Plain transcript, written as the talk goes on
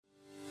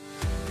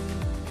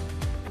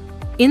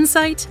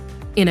Insight,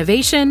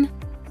 innovation,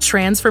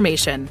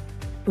 transformation.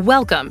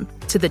 Welcome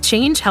to the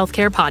Change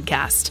Healthcare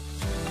Podcast.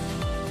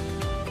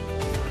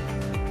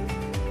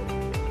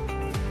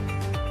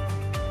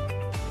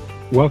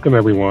 Welcome,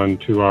 everyone,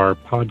 to our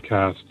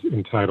podcast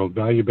entitled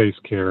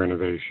Value-Based Care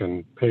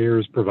Innovation,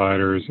 Payers,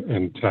 Providers,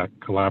 and Tech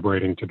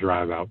Collaborating to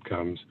Drive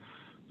Outcomes.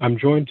 I'm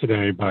joined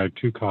today by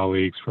two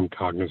colleagues from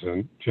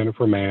Cognizant,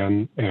 Jennifer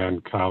Mann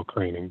and Kyle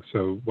Kroening.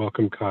 So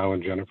welcome, Kyle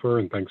and Jennifer,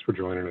 and thanks for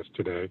joining us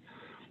today.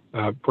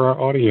 For our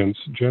audience,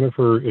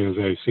 Jennifer is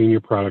a senior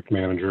product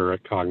manager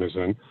at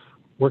Cognizant,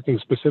 working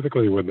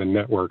specifically with the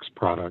NetworX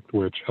product,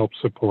 which helps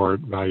support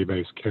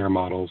value-based care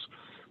models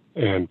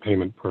and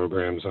payment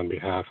programs on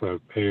behalf of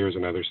payers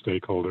and other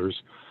stakeholders.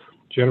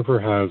 Jennifer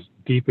has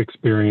deep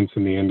experience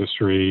in the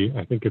industry.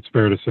 I think it's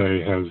fair to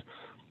say has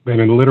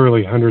been in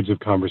literally hundreds of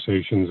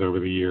conversations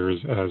over the years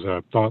as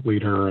a thought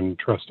leader and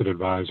trusted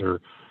advisor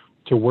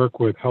to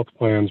work with health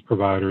plans,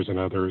 providers, and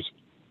others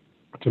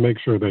to make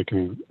sure they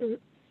can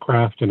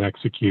craft and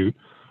execute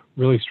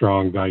really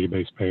strong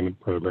value-based payment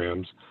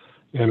programs.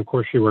 And of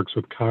course, she works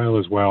with Kyle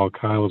as well.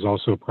 Kyle is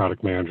also a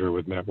product manager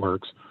with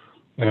NetworX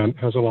and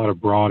has a lot of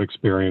broad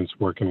experience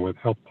working with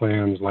health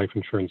plans, life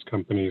insurance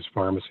companies,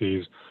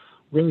 pharmacies,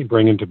 really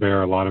bringing to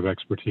bear a lot of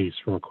expertise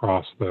from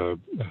across the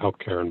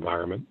healthcare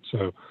environment.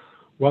 So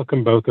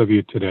welcome both of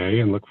you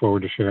today and look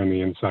forward to sharing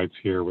the insights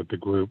here with the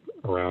group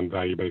around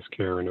value-based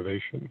care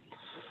innovation.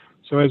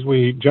 So as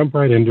we jump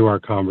right into our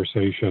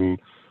conversation,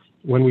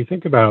 when we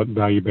think about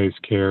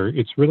value-based care,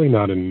 it's really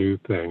not a new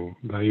thing.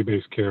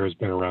 Value-based care has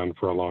been around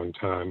for a long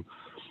time.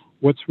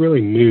 What's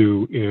really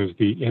new is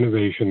the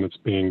innovation that's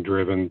being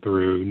driven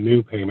through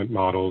new payment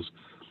models,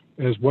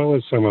 as well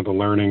as some of the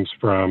learnings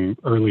from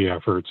early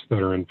efforts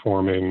that are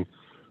informing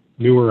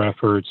newer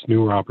efforts,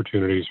 newer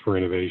opportunities for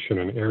innovation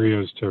and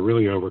areas to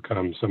really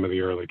overcome some of the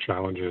early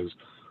challenges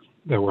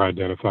that were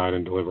identified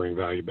in delivering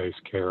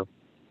value-based care.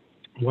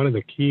 One of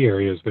the key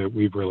areas that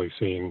we've really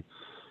seen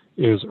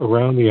is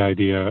around the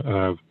idea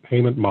of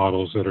payment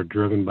models that are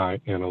driven by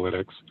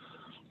analytics.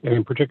 And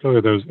in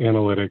particular, those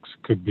analytics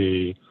could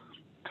be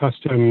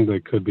custom, they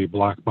could be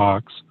black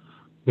box.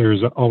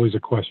 There's always a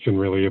question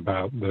really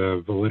about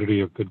the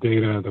validity of the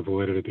data, the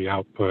validity of the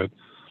output,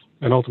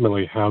 and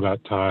ultimately how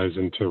that ties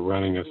into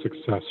running a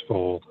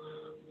successful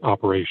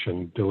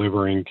operation,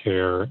 delivering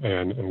care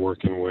and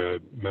working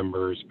with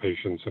members,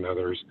 patients, and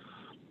others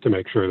to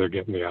make sure they're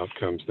getting the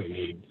outcomes they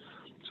need.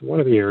 So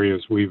one of the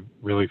areas we've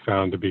really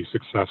found to be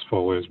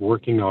successful is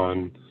working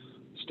on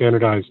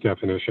standardized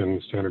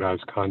definitions,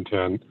 standardized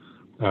content,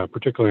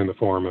 particularly in the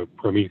form of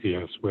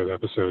Prometheus with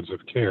episodes of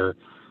care,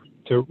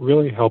 to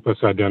really help us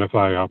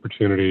identify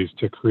opportunities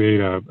to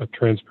create a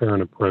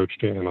transparent approach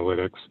to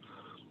analytics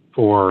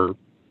for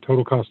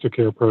total cost of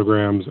care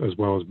programs as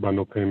well as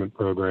bundle payment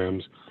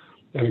programs.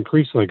 And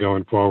increasingly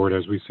going forward,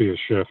 as we see a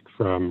shift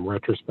from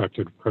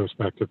retrospective to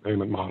prospective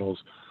payment models,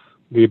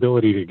 the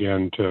ability to,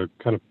 again, to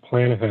kind of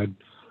plan ahead,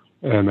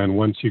 and then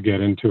once you get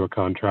into a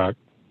contract,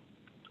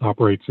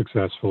 operate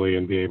successfully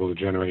and be able to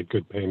generate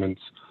good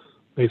payments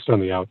based on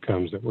the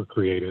outcomes that were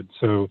created.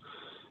 So,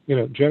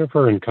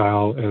 Jennifer and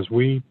Kyle, as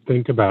we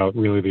think about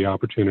really the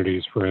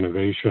opportunities for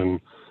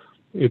innovation,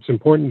 it's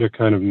important to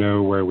kind of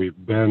know where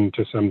we've been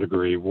to some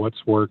degree,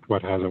 what's worked,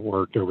 what hasn't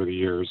worked over the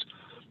years.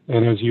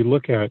 And as you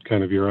look at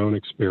kind of your own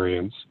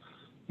experience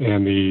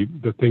and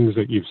the things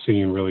that you've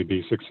seen really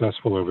be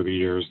successful over the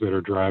years that are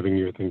driving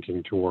your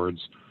thinking towards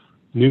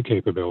new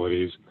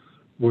capabilities,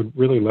 would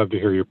really love to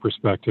hear your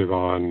perspective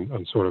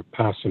on sort of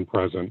past and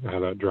present, how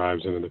that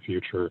drives into the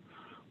future.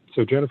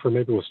 So Jennifer,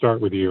 maybe we'll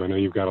start with you. I know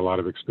you've got a lot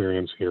of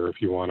experience here if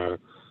you want to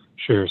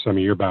share some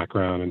of your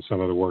background and some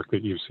of the work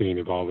that you've seen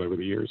evolve over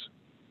the years.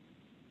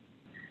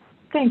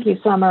 Thank you,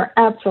 Summer.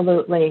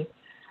 Absolutely.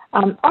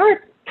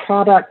 Our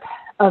product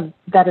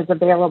that is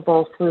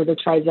available through the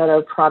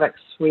TriZetto Product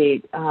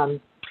Suite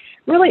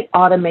really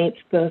automates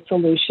the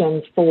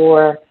solutions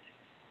for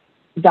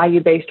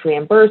value-based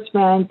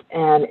reimbursement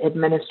and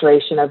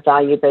administration of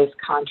value-based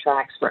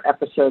contracts for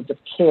episodes of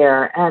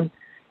care. And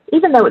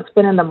even though it's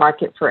been in the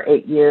market for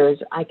 8 years,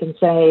 I can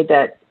say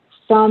that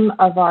some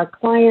of our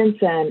clients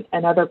and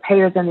other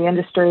payers in the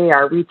industry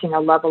are reaching a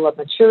level of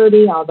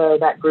maturity, although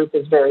that group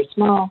is very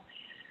small.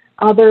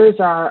 Others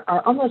are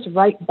almost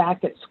right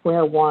back at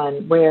square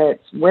one, where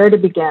it's where to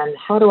begin,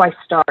 how do I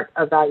start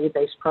a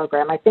value-based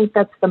program? I think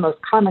that's the most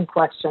common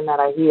question that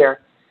I hear,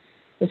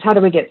 is how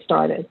do we get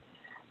started?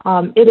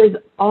 It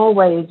has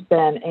always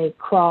been a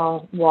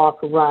crawl, walk,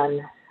 run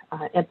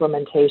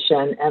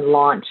implementation and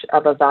launch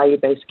of a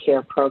value-based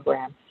care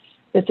program.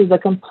 This is a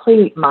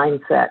complete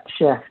mindset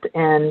shift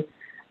in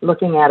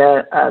looking at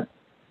a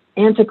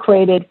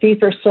antiquated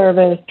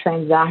fee-for-service,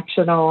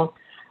 transactional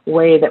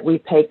way that we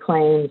pay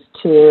claims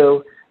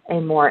to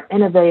a more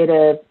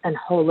innovative and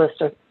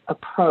holistic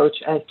approach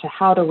as to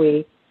how do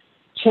we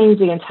change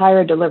the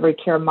entire delivery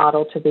care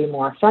model to be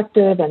more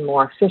effective and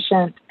more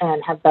efficient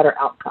and have better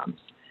outcomes.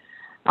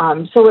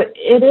 So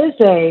it is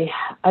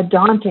a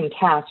daunting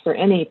task for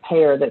any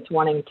payer that's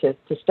wanting to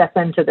step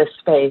into this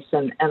space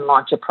and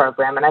launch a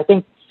program. And I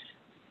think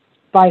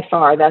by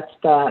far, that's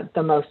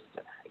the most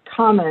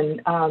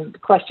common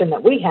question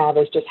that we have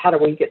is just how do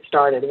we get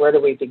started? Where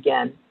do we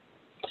begin?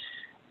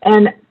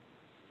 And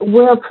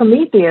where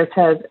Prometheus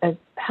has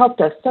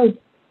helped us so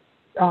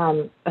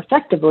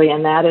effectively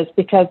in that is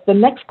because the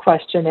next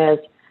question is,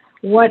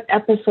 what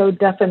episode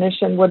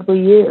definition would we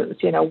use?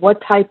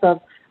 What type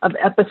of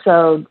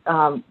episode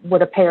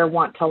would a payer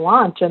want to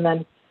launch? And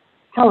then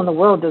how in the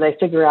world do they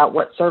figure out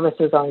what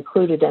services are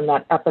included in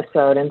that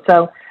episode? And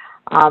so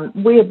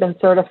we have been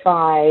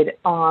certified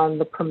on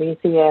the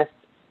Prometheus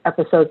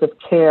episodes of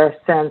care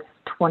since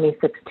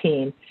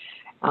 2016.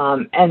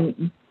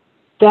 And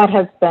that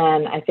has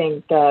been, I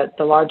think, the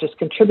largest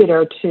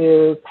contributor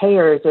to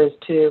payers is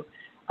to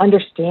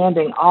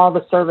understanding all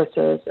the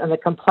services and the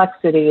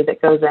complexity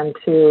that goes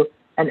into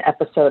an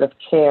episode of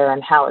care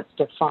and how it's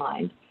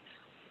defined.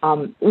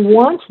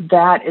 Once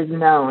that is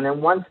known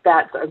and once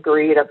that's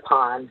agreed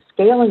upon,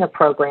 scaling a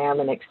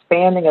program and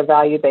expanding a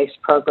value-based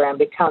program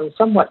becomes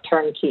somewhat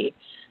turnkey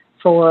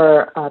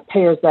for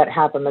payers that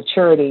have a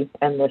maturity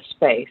in this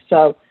space.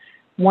 So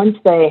once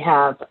they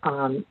have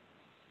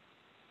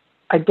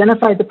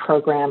identified the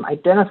program,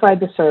 identified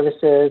the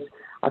services,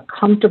 are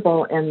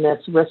comfortable in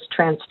this risk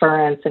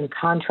transference and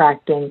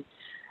contracting,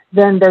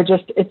 then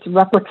it's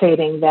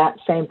replicating that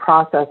same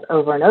process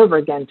over and over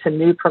again to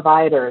new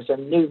providers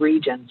and new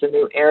regions and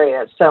new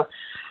areas. So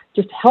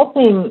just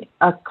helping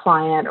a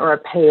client or a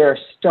payer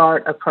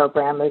start a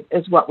program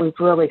is what we've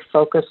really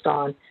focused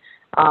on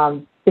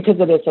because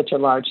it is such a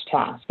large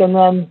task. And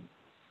then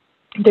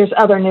there's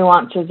other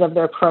nuances of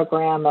their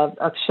program of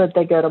should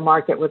they go to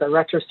market with a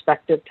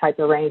retrospective type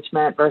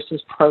arrangement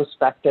versus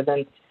prospective.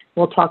 And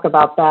we'll talk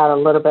about that a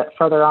little bit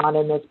further on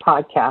in this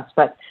podcast.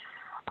 But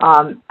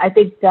I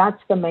think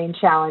that's the main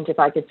challenge. If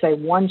I could say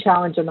one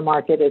challenge in the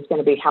market is going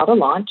to be how to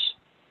launch.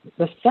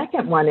 The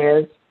second one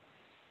is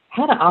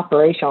how to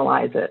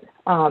operationalize it.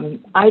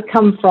 I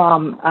come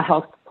from a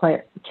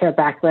healthcare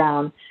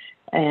background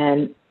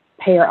and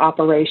payer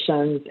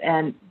operations,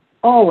 and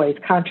always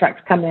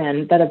contracts come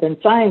in that have been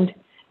signed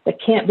that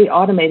can't be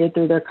automated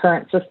through their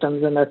current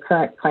systems and their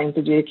current claims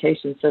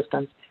adjudication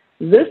systems.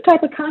 This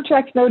type of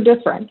contract's no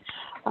different.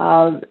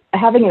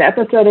 Having an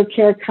episode of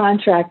care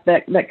contract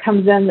that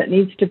comes in that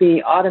needs to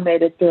be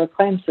automated through a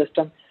claim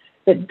system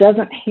that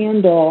doesn't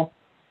handle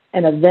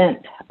an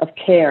event of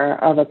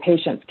care, of a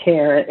patient's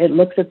care. It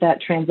looks at that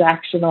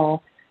transactional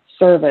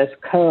service,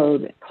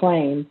 code,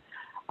 claim.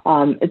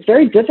 It's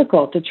very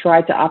difficult to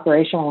try to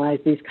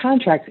operationalize these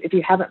contracts if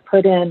you haven't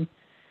put in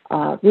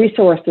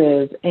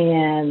resources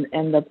and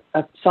the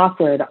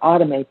software to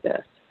automate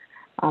this.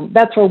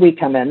 That's where we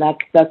come in.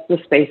 That's the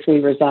space we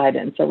reside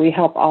in. So we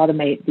help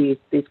automate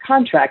these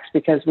contracts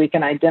because we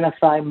can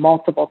identify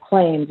multiple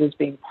claims as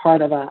being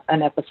part of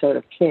an episode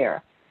of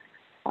care.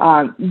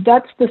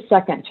 That's the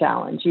second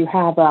challenge. You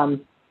have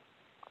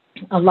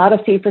a lot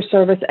of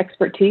fee-for-service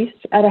expertise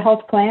at a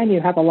health plan. You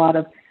have a lot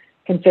of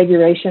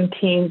configuration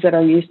teams that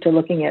are used to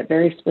looking at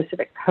very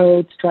specific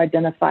codes to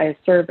identify a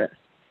service.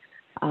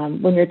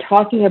 When you're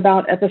talking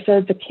about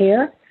episodes of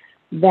care,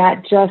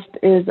 that just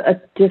is a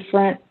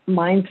different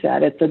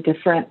mindset. It's a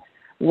different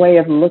way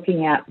of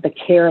looking at the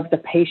care of the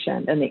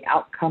patient and the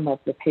outcome of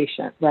the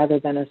patient rather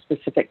than a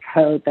specific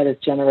code that is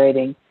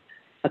generating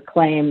a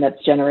claim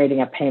that's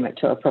generating a payment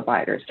to a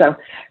provider. So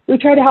we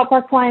try to help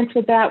our clients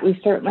with that. We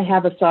certainly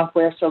have a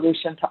software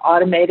solution to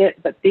automate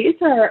it, but these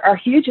are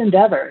huge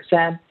endeavors.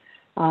 And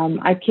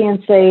I can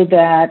say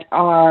that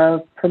our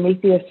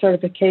Prometheus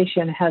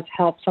certification has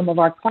helped some of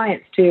our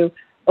clients to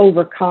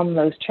overcome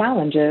those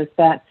challenges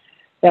that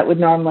would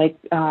normally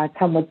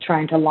come with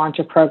trying to launch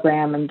a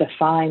program and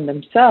define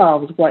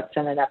themselves what's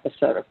in an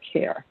episode of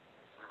care.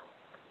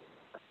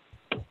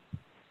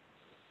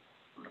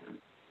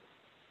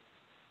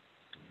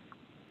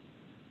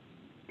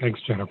 Thanks,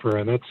 Jennifer.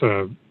 And that's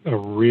a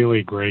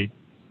really great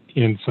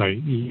insight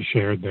you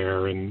shared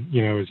there. And,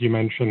 as you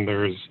mentioned,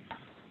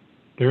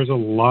 there's a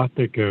lot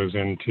that goes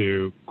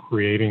into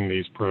creating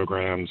these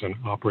programs and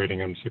operating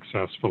them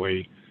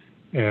successfully.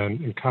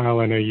 And Kyle,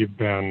 I know you've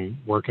been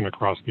working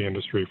across the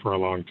industry for a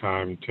long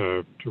time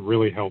to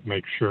really help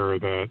make sure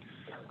that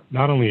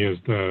not only is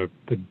the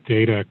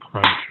data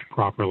crunched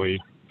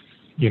properly,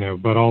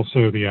 but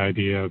also the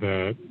idea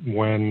that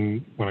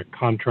when a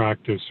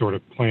contract is sort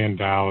of planned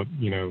out,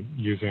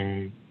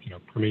 using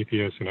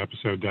Prometheus and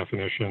episode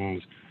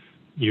definitions,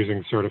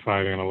 using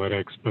certified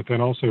analytics, but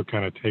then also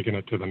kind of taking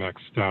it to the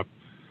next step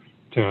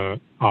to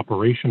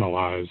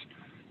operationalize.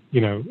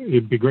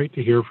 It'd be great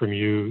to hear from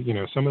you,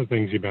 some of the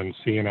things you've been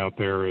seeing out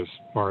there as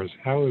far as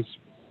how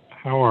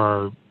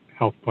are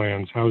health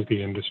plans, how is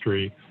the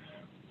industry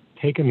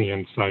taking the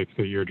insights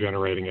that you're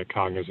generating at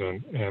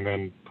Cognizant and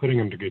then putting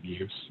them to good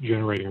use,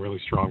 generating really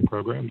strong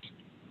programs.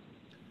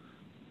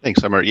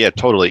 Thanks, Summer. Yeah,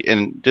 totally.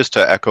 And just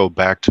to echo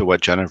back to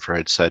what Jennifer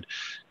had said,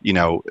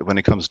 when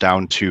it comes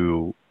down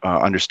to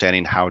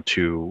understanding how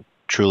to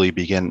truly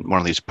begin one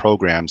of these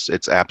programs,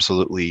 it's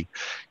absolutely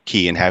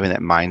key in having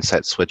that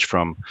mindset switch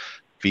from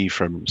fee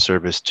from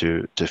service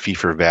to fee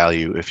for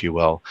value, if you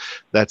will.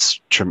 That's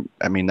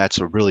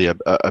really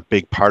a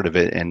big part of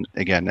it. And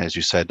again, as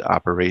you said,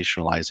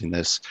 operationalizing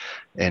this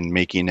and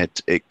making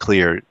it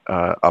clear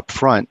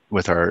upfront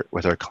with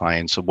our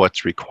clients of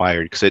what's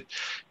required, because it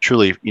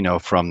truly,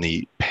 from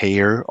the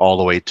payer all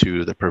the way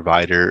to the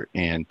provider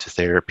and to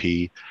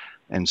therapy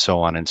and so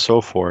on and so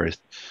forth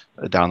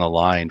down the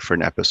line for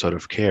an episode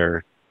of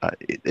care.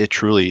 It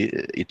truly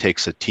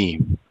takes a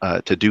team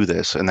to do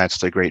this, and that's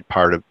the great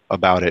part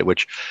about it,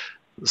 which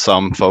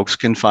some folks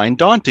can find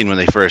daunting when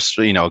they first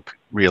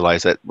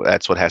realize that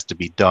that's what has to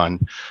be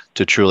done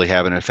to truly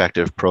have an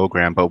effective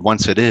program. But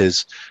once it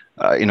is,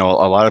 a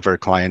lot of our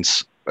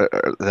clients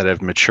that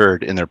have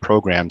matured in their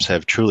programs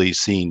have truly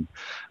seen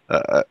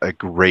a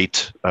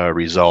great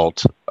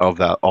result of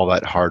all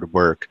that hard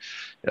work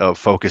of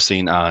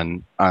focusing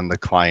on the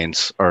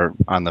clients or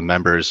on the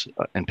members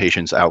and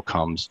patients'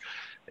 outcomes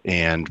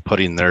and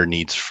putting their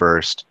needs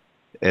first,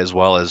 as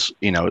well as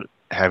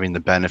having the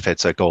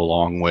benefits that go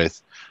along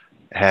with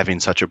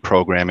having such a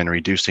program and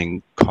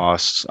reducing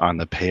costs on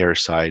the payer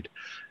side.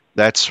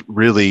 That's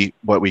really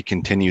what we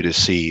continue to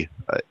see.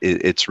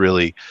 It's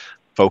really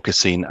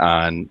focusing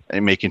on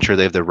and making sure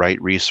they have the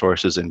right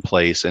resources in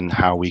place and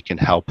how we can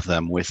help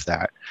them with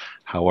that,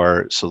 how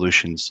our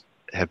solutions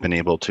have been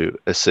able to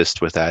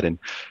assist with that. And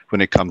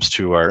when it comes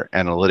to our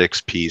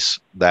analytics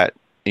piece, that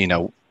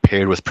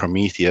paired with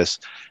Prometheus,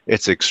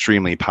 it's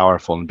extremely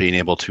powerful in being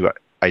able to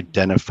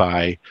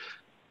identify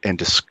and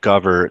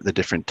discover the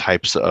different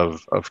types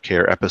of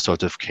care,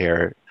 episodes of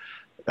care,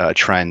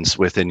 trends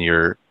within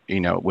your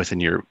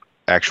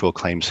actual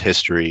claims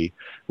history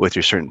with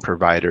your certain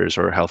providers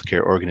or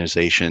healthcare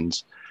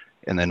organizations.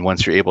 And then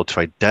once you're able to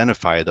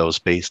identify those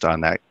based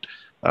on that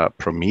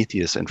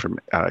Prometheus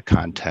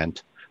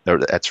content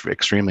that's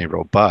extremely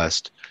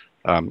robust,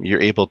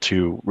 you're able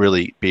to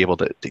really be able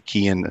to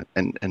key in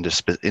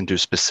into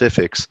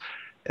specifics,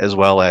 as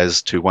well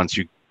as to once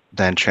you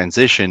then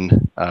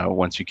transition,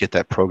 once you get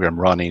that program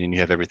running and you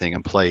have everything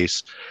in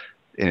place,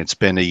 and it's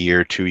been a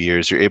year, 2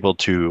 years, you're able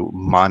to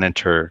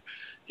monitor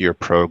your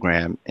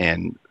program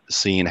and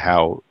seeing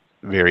how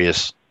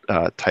various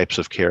types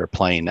of care are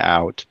playing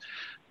out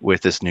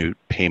with this new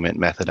payment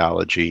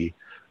methodology,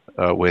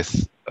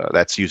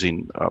 that's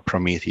using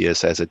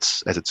Prometheus as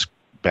its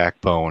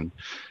backbone,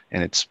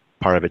 and it's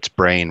part of its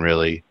brain,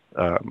 really.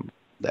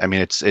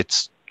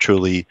 It's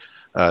truly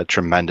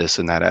tremendous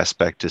in that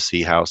aspect to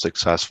see how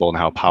successful and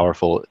how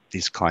powerful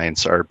these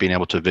clients are being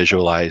able to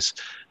visualize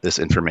this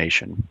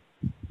information.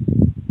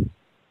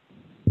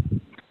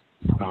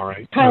 All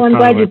right. Kyle, I'm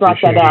glad you brought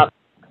that up.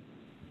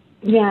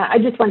 Yeah, I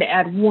just wanted to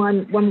add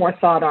one more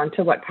thought on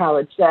to what Kyle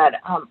had said.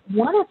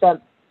 One of the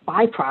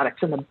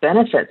byproducts and the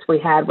benefits we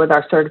had with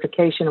our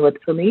certification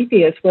with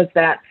Prometheus was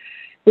that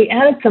we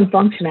added some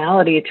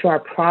functionality to our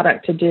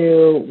product to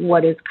do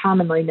what is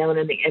commonly known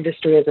in the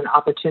industry as an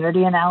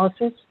opportunity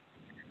analysis.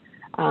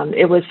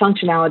 It was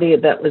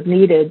functionality that was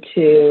needed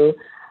to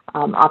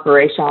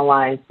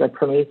operationalize the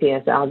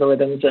Prometheus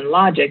algorithms and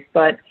logic,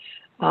 but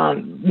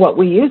what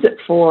we use it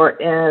for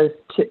is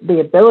the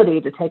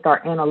ability to take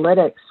our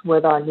analytics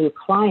with our new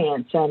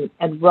clients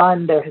and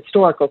run their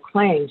historical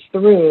claims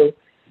through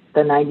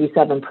the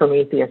 97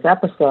 Prometheus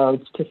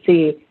episodes to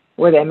see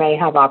where they may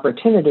have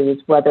opportunities,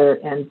 whether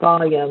in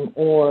volume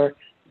or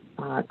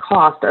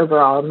cost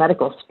overall,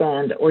 medical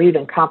spend, or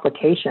even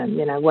complication.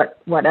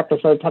 What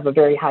episodes have a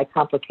very high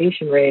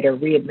complication rate or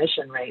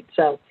readmission rate.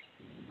 So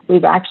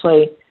we've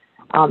actually,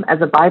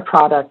 as a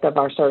byproduct of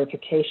our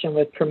certification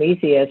with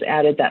Prometheus,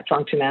 added that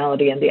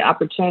functionality. And the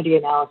opportunity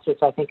analysis,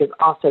 I think, is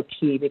also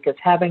key, because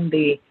having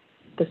the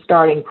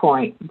starting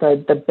point,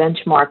 the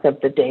benchmark of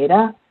the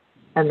data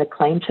and the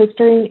claims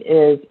history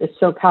is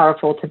so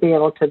powerful to be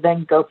able to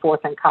then go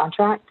forth and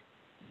contract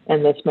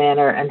in this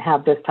manner and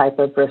have this type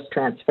of risk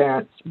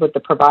transference with the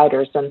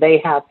providers. And they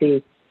have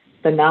the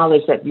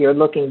knowledge that you're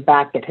looking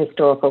back at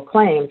historical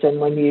claims. And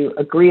when you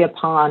agree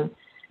upon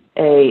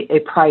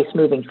a price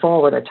moving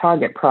forward, a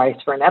target price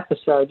for an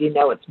episode,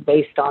 it's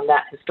based on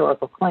that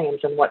historical claims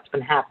and what's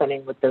been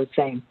happening with those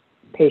same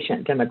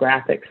patient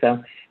demographics.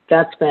 So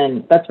that's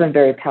been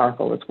very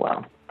powerful as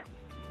well.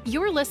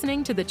 You're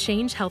listening to the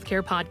Change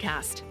Healthcare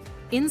Podcast.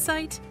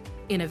 Insight,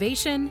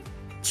 innovation,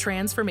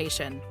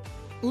 transformation.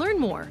 Learn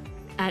more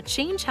at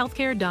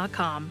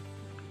changehealthcare.com.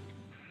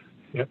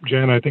 Yep,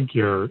 Jen, I think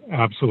you're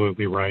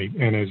absolutely right.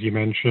 And as you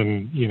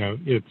mentioned,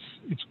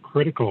 it's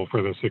critical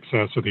for the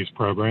success of these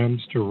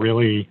programs to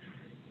really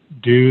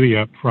do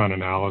the upfront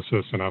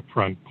analysis and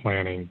upfront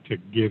planning to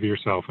give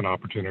yourself an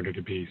opportunity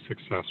to be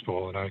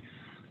successful. And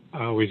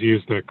I always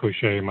use the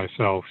cliche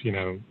myself,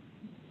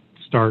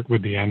 start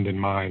with the end in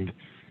mind.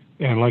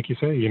 And like you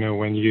say,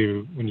 when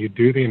you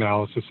do the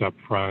analysis up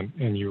front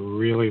and you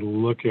really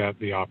look at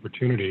the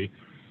opportunity,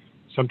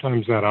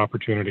 sometimes that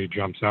opportunity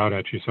jumps out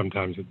at you,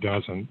 sometimes it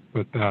doesn't.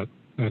 But that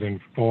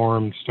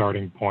informed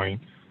starting point,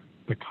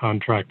 the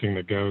contracting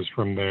that goes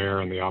from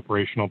there, and the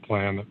operational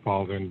plan that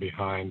falls in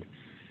behind,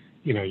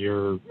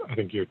 I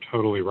think you're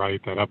totally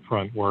right. That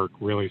upfront work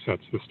really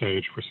sets the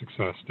stage for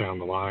success down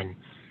the line.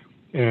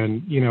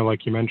 And,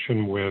 like you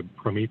mentioned with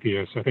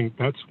Prometheus, I think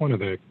that's one of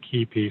the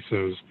key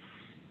pieces,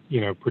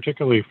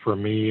 particularly for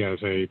me as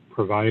a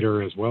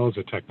provider as well as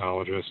a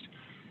technologist.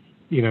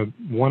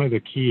 One of the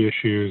key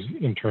issues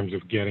in terms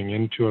of getting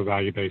into a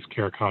value-based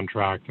care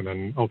contract and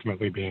then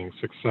ultimately being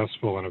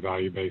successful in a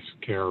value-based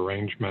care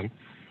arrangement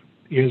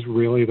is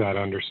really that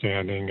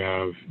understanding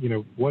of,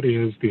 what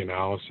is the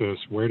analysis?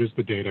 Where does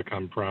the data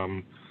come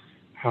from?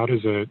 How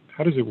does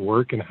it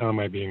work, and how am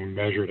I being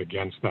measured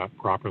against that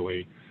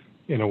properly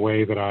in a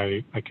way that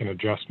I can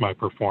adjust my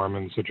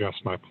performance, adjust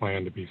my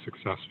plan to be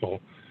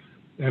successful?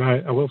 And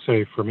I will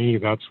say, for me,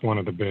 that's one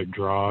of the big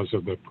draws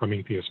of the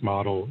Prometheus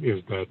model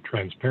is the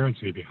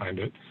transparency behind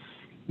it.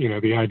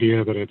 The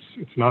idea that it's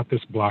not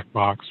this black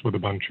box with a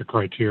bunch of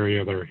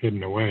criteria that are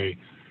hidden away,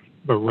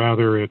 but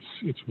rather it's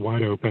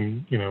wide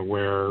open,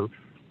 where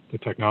the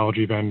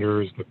technology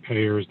vendors, the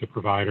payers, the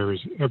providers,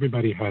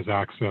 everybody has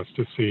access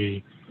to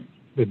see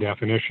the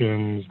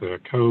definitions, the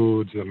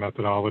codes, the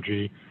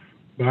methodology.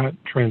 That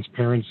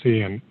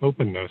transparency and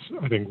openness,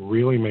 I think,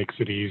 really makes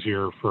it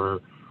easier for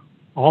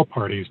all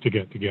parties to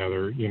get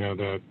together.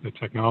 The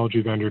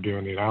technology vendor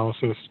doing the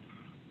analysis,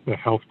 the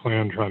health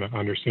plan trying to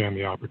understand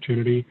the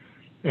opportunity,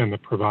 and the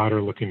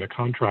provider looking to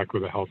contract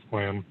with a health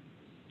plan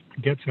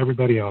gets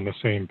everybody on the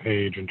same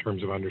page in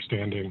terms of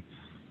understanding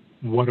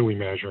what are we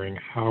measuring,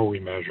 how are we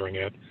measuring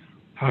it,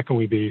 how can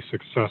we be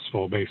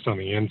successful based on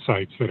the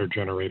insights that are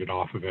generated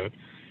off of it.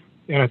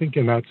 And I think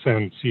in that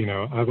sense,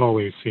 I've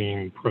always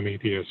seen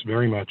Prometheus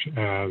very much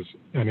as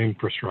an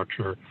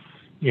infrastructure,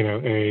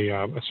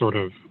 a sort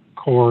of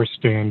core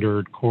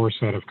standard, core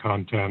set of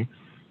content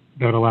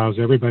that allows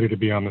everybody to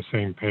be on the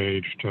same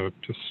page, to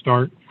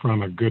start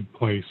from a good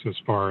place as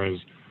far as,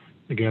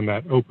 again,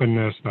 that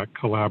openness, that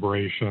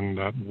collaboration,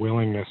 that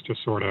willingness to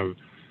sort of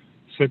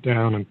sit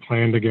down and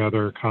plan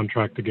together,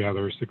 contract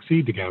together,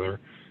 succeed together,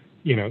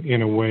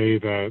 in a way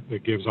that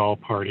gives all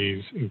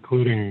parties,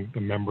 including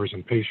the members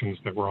and patients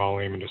that we're all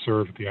aiming to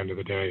serve at the end of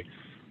the day,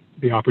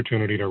 the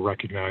opportunity to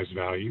recognize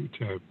value,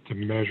 to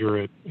measure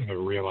it, and to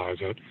realize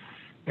it.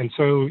 And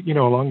so,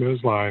 along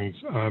those lines,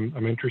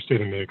 I'm interested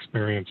in the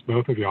experience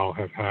both of y'all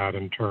have had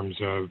in terms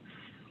of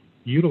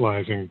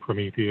utilizing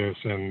Prometheus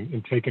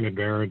and taking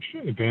advantage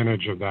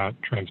of that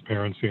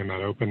transparency and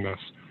that openness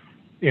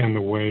in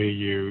the way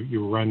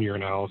you run your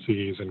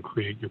analyses and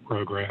create your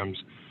programs,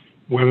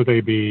 whether they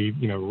be,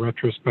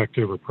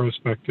 retrospective or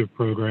prospective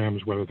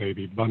programs, whether they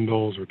be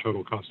bundles or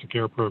total cost of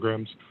care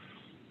programs.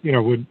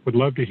 Would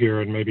love to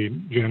hear, and maybe,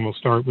 Jen, we'll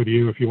start with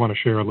you if you want to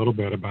share a little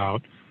bit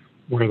about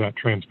where that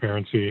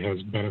transparency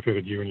has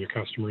benefited you and your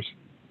customers.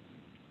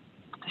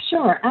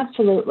 Sure,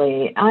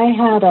 absolutely. I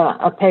had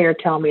a payer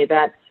tell me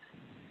that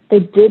they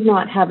did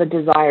not have a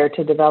desire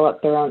to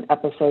develop their own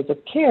episodes of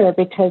care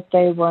because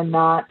they were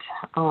not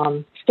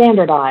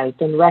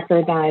standardized and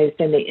recognized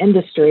in the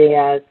industry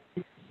as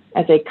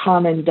a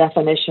common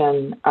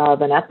definition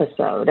of an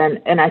episode.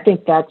 And I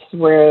think that's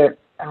where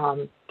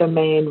the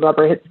main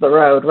rubber hits the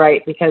road,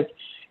 right? Because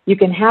you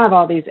can have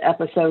all these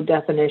episode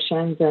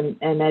definitions,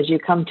 and as you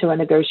come to a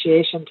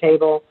negotiation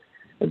table,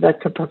 the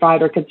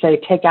provider could say,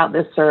 take out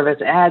this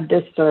service, add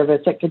this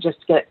service. It could just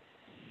get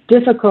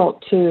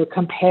difficult to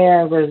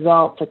compare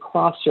results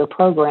across your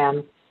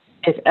program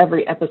if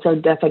every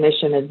episode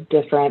definition is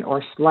different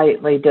or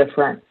slightly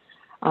different.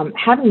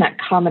 Having that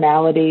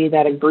commonality,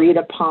 that agreed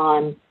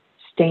upon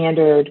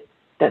standard,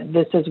 that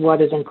this is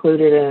what is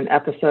included in an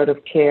episode of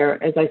care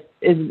is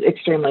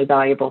extremely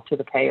valuable to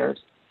the payers.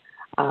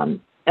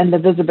 And the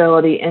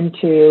visibility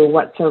into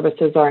what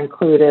services are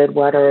included,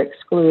 what are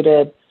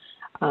excluded,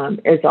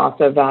 is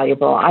also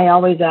valuable. I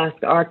always ask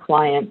our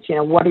clients,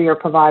 what are your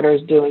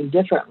providers doing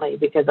differently?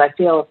 Because I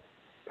feel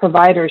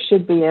providers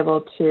should be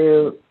able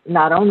to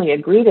not only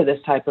agree to this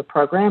type of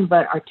program,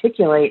 but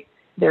articulate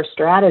their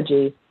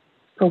strategy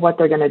for what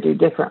they're going to do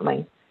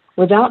differently.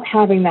 Without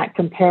having that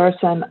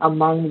comparison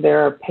among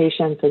their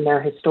patients and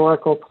their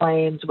historical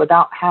claims,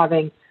 without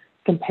having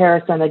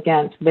comparison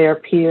against their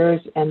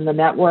peers in the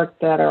network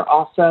that are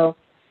also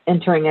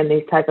entering in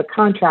these type of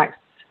contracts,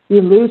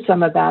 you lose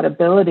some of that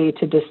ability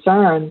to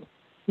discern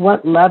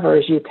what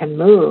levers you can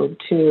move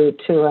to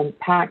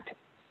impact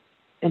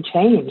and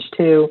change,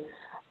 to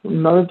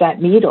move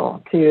that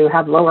needle, to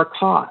have lower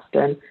cost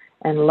and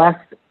less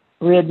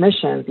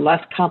readmissions,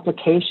 less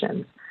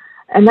complications.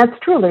 And that's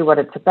truly what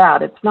it's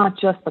about. It's not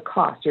just the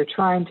cost. You're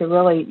trying to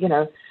really,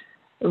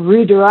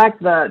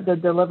 redirect the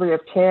delivery of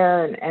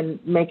care and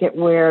make it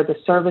where the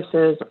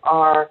services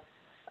are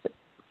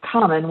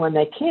common when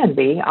they can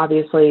be.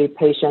 Obviously,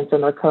 patients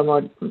and their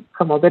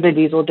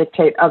comorbidities will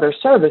dictate other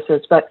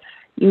services, but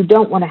you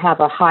don't want to have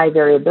a high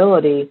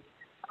variability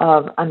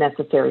of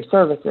unnecessary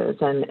services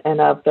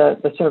and of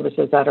the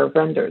services that are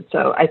rendered.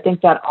 So I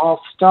think that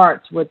all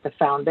starts with the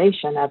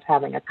foundation of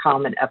having a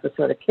common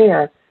episode of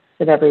care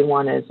that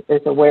everyone is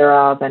aware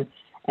of and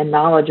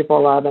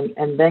knowledgeable of,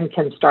 and then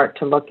can start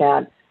to look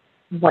at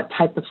what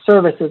type of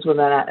services within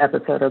that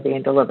episode are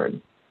being delivered.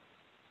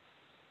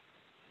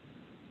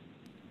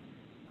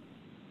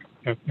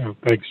 Yeah, no,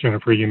 thanks,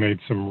 Jennifer. You made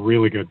some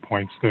really good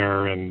points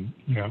there. And,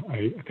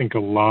 I think a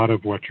lot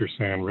of what you're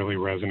saying really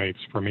resonates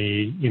for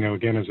me,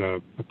 again, as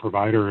a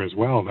provider as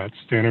well, that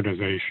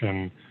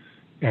standardization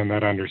and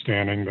that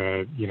understanding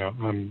that,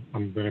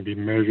 I'm going to be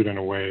measured in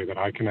a way that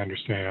I can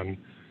understand,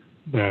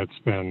 that's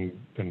been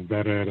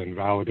vetted and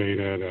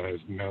validated and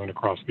is known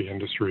across the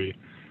industry.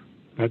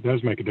 That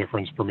does make a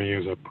difference for me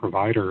as a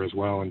provider as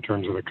well in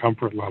terms of the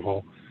comfort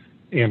level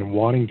and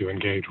wanting to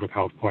engage with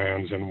health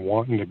plans and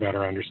wanting to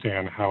better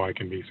understand how I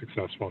can be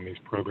successful in these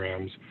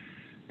programs.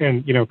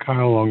 And,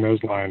 Kyle, along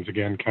those lines,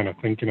 again, kind of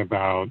thinking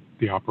about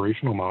the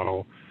operational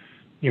model,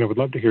 would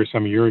love to hear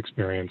some of your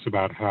experience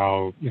about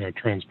how,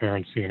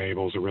 transparency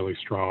enables a really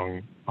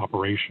strong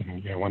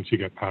operation, once you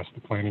get past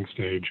the planning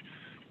stage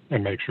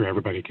and make sure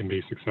everybody can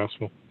be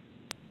successful.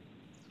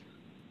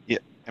 Yeah,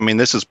 I mean,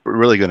 this is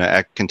really going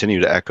to continue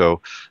to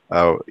echo,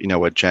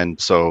 what Jen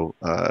so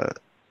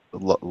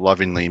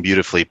lovingly and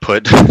beautifully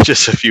put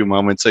just a few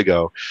moments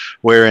ago,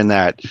 wherein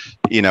that,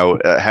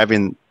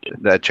 having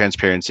that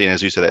transparency and,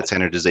 as you said, that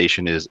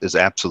standardization is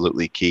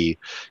absolutely key,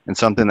 and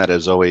something that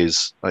is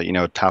always,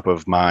 top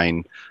of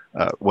mind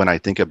when I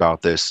think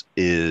about this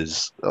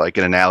is like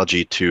an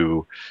analogy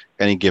to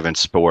any given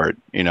sport,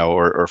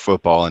 or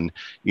football. And,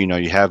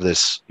 you have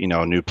this,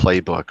 new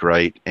playbook,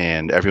 right?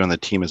 And everyone on the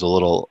team is a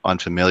little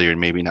unfamiliar and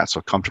maybe not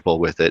so comfortable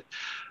with it,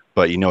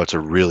 but it's a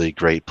really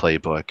great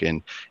playbook,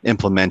 and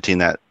implementing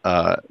that,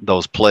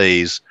 those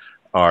plays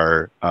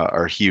are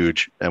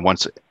huge. And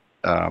once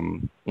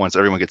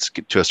everyone gets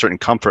to a certain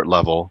comfort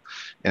level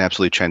and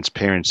absolute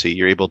transparency,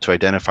 you're able to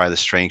identify the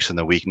strengths and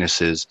the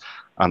weaknesses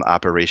on the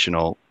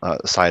operational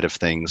side of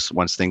things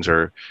once things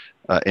are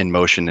in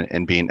motion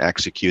and being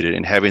executed,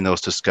 and having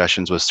those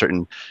discussions with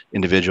certain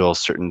individuals,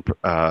 certain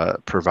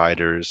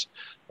providers,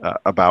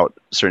 about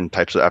certain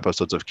types of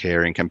episodes of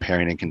care, and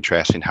comparing and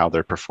contrasting how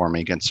they're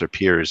performing against their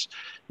peers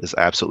is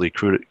absolutely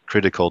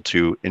critical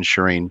to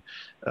ensuring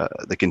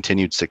the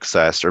continued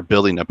success, or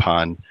building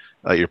upon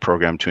your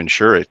program to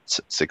ensure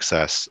its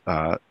success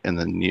in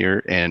the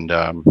near and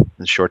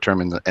the short term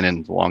and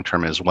in the long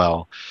term as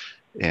well.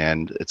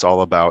 And it's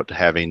all about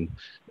having,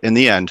 in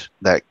the end,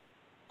 that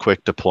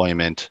quick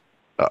deployment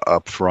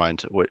up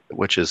front,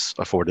 which is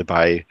afforded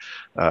by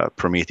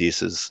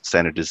Prometheus's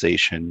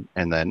standardization,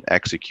 and then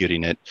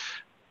executing it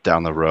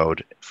down the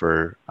road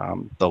for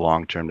the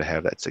long term to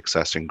have that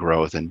success and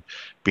growth, and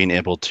being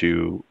able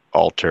to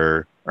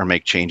alter or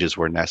make changes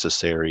where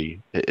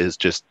necessary is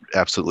just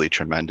absolutely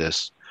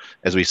tremendous.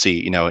 As we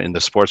see, in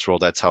the sports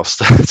world, that's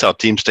how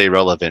teams stay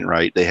relevant,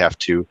 right? They have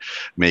to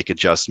make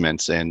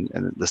adjustments, and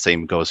the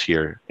same goes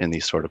here in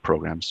these sort of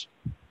programs.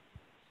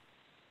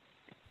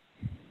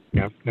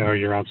 Yeah, no,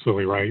 you're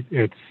absolutely right.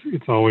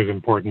 It's always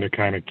important to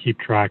kind of keep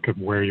track of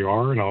where you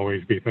are and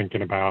always be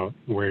thinking about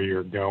where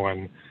you're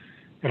going.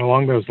 And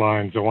along those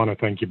lines, I want to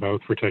thank you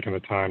both for taking the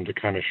time to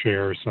kind of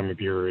share some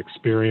of your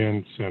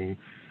experience and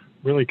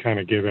really kind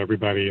of give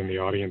everybody in the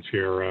audience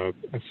here a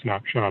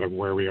snapshot of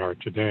where we are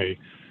today.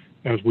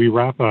 As we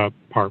wrap up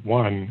part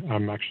one,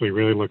 I'm actually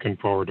really looking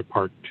forward to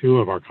part two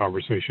of our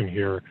conversation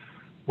here,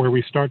 where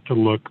we start to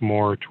look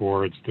more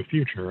towards the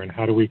future and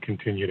how do we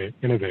continue to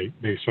innovate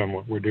based on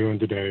what we're doing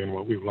today and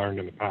what we've learned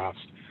in the past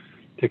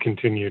to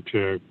continue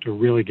to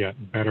really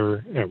get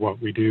better at what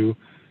we do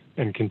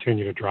and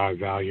continue to drive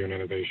value and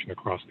innovation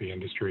across the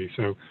industry.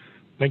 So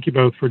thank you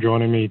both for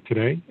joining me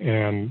today.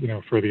 And,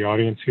 for the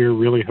audience here,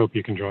 really hope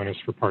you can join us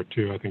for part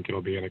two. I think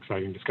it'll be an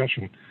exciting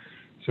discussion.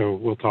 So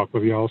we'll talk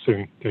with you all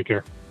soon. Take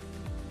care.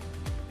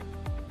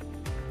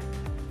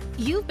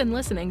 You've been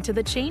listening to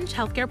the Change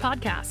Healthcare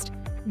Podcast.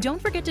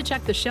 Don't forget to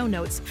check the show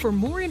notes for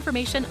more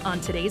information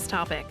on today's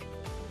topic.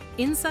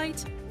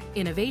 Insight,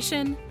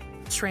 innovation,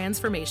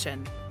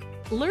 transformation.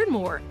 Learn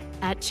more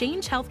at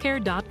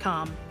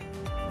changehealthcare.com.